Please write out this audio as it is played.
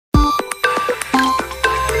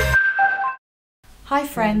Hi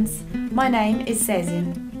friends, my name is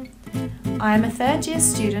Sezin. I am a third year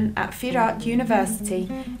student at Fırat Üniversitesi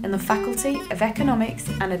in the Faculty of Economics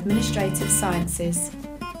and Administrative Sciences.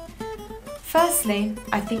 Firstly,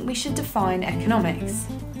 I think we should define economics.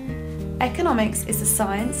 Economics is a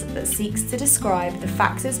science that seeks to describe the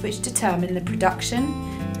factors which determine the production,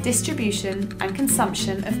 distribution and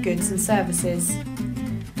consumption of goods and services.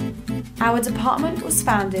 Our department was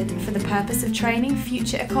founded for the purpose of training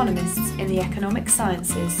future economists in the economic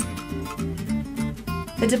sciences.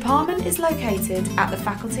 The department is located at the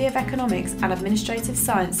Faculty of Economics and Administrative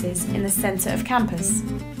Sciences in the centre of campus.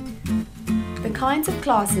 The kinds of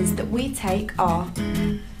classes that we take are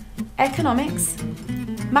economics,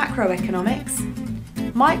 macroeconomics,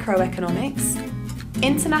 microeconomics,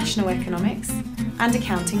 international economics and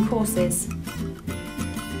accounting courses.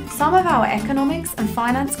 Some of our economics and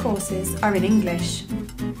finance courses are in English.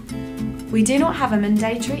 We do not have a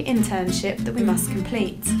mandatory internship that we must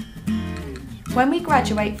complete. When we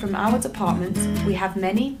graduate from our department, we have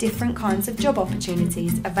many different kinds of job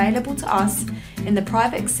opportunities available to us in the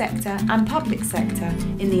private sector and public sector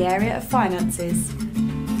in the area of finances.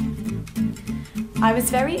 I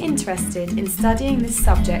was very interested in studying this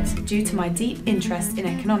subject due to my deep interest in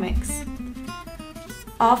economics.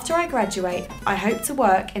 After I graduate, I hope to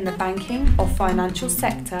work in the banking or financial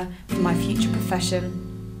sector for my future profession.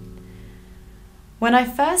 When I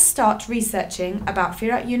first started researching about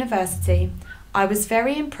Fırat University, I was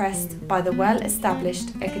very impressed by the well-established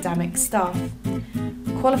academic staff,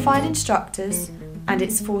 qualified instructors and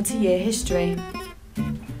its 40-year history.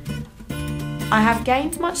 I have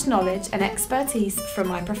gained much knowledge and expertise from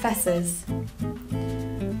my professors.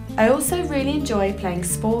 I also really enjoy playing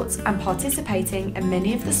sports and participating in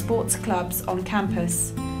many of the sports clubs on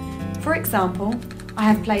campus. For example, I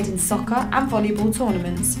have played in soccer and volleyball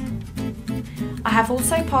tournaments. I have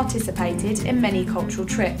also participated in many cultural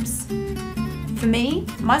trips. For me,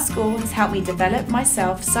 my school has helped me develop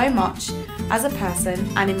myself so much as a person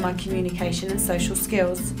and in my communication and social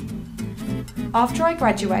skills. After I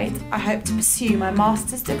graduate, I hope to pursue my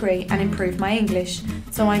master's degree and improve my English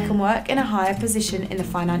so I can work in a higher position in the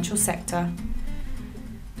financial sector.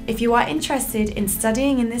 If you are interested in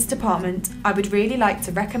studying in this department, I would really like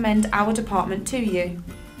to recommend our department to you.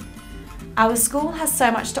 Our school has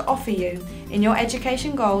so much to offer you in your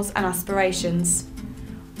education goals and aspirations.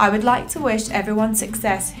 I would like to wish everyone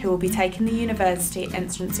success who will be taking the university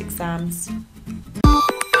entrance exams.